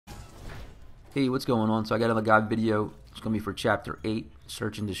Hey, what's going on? So I got another guide video. It's going to be for Chapter 8,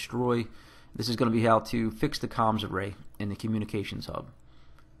 Search and Destroy. This is going to be how to fix the comms array in the communications hub.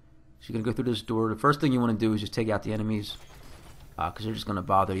 So you're going to go through this door. The first thing you want to do is just take out the enemies because they're just going to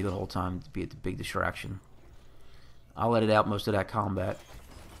bother you the whole time to be a big distraction. I'll edit out most of that combat.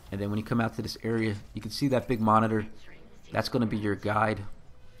 And then when you come out to this area, you can see that big monitor. That's going to be your guide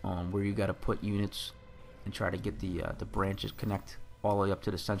on where you got to put units and try to get the branches connect all the way up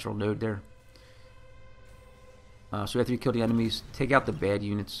to the central node there. So after you kill the enemies, take out the bad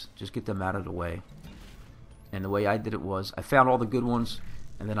units, just get them out of the way. And the way I did it was, I found all the good ones,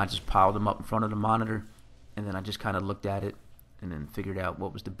 and then I just piled them up in front of the monitor, and then I just kind of looked at it, and then figured out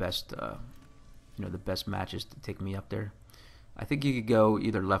what was the best, the best matches to take me up there. I think you could go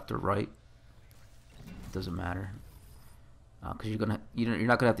either left or right. It doesn't matter, because you're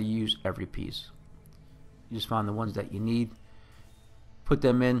not gonna have to use every piece. You just find the ones that you need, put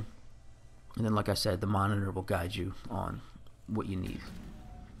them in. And then, like I said, the monitor will guide you on what you need.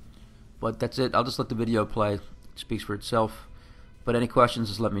 But that's it. I'll just let the video play. It speaks for itself. But any questions,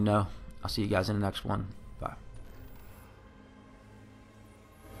 just let me know. I'll see you guys in the next one. Bye.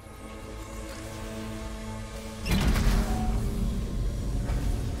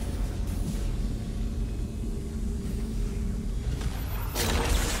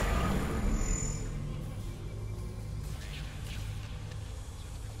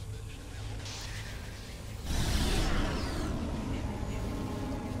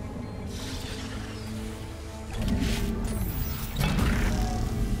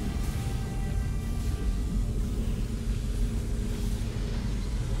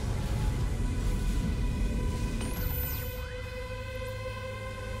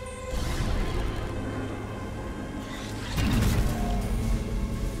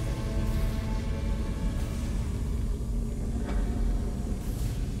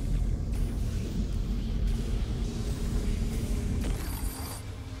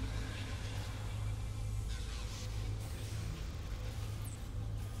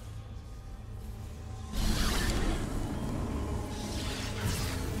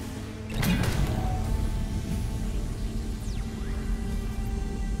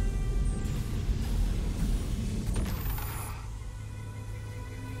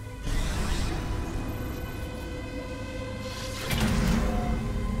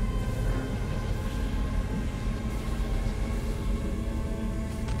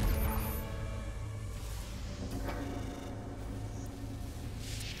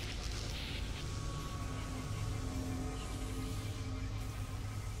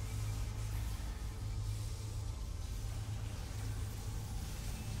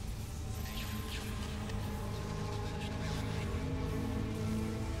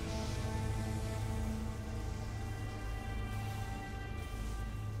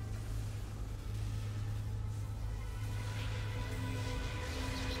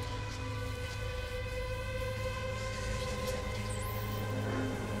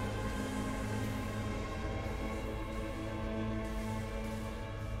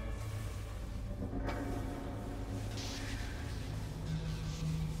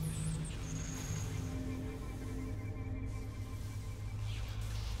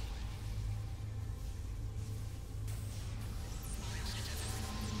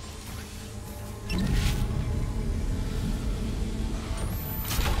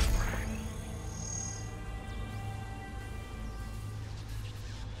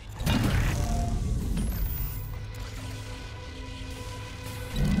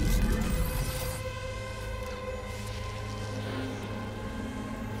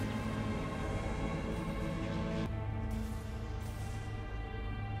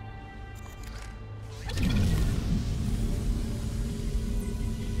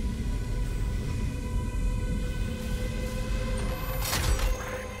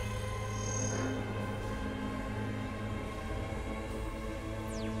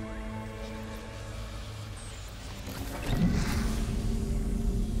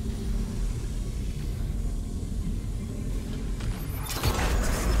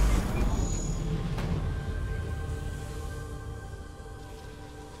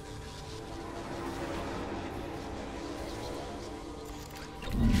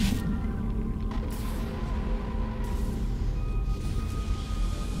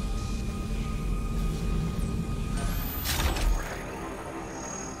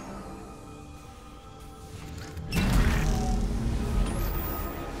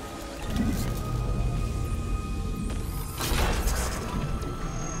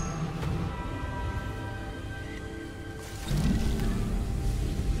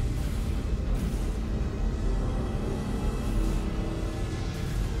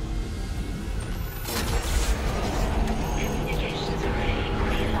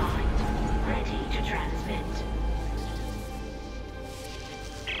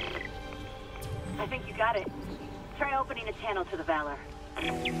 opening a channel to the Valor.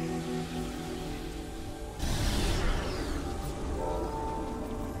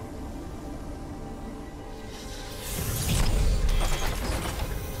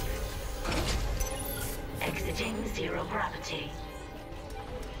 Exiting zero gravity.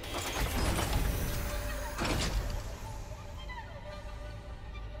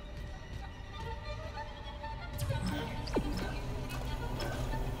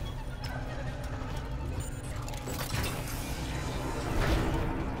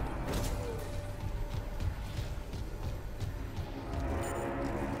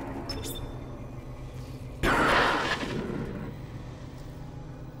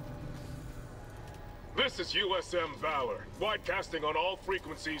 This is USM Valor, widecasting on all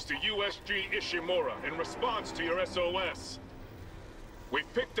frequencies to USG Ishimura in response to your SOS.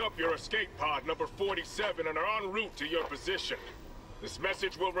 We've picked up your escape pod number 47 and are en route to your position. This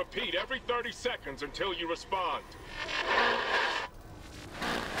message will repeat every 30 seconds until you respond.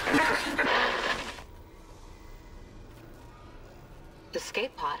 The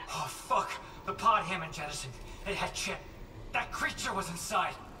escape pod? Oh, fuck! The pod Hammond jettisoned. It had Chip. That creature was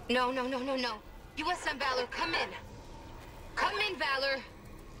inside. No. USM Valor, come in. Come in, Valor.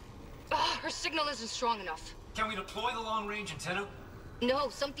 Oh, her signal isn't strong enough. Can we deploy the long-range antenna? No,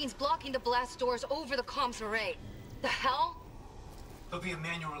 something's blocking the blast doors over the comms array. The hell? There'll be a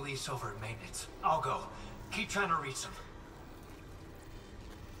manual release over at maintenance. I'll go. Keep trying to reach them.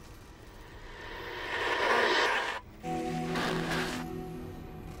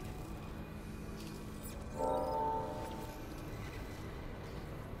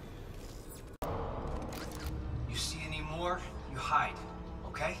 You see any more, you hide,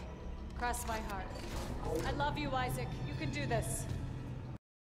 okay? Cross my heart. I love you, Isaac. You can do this.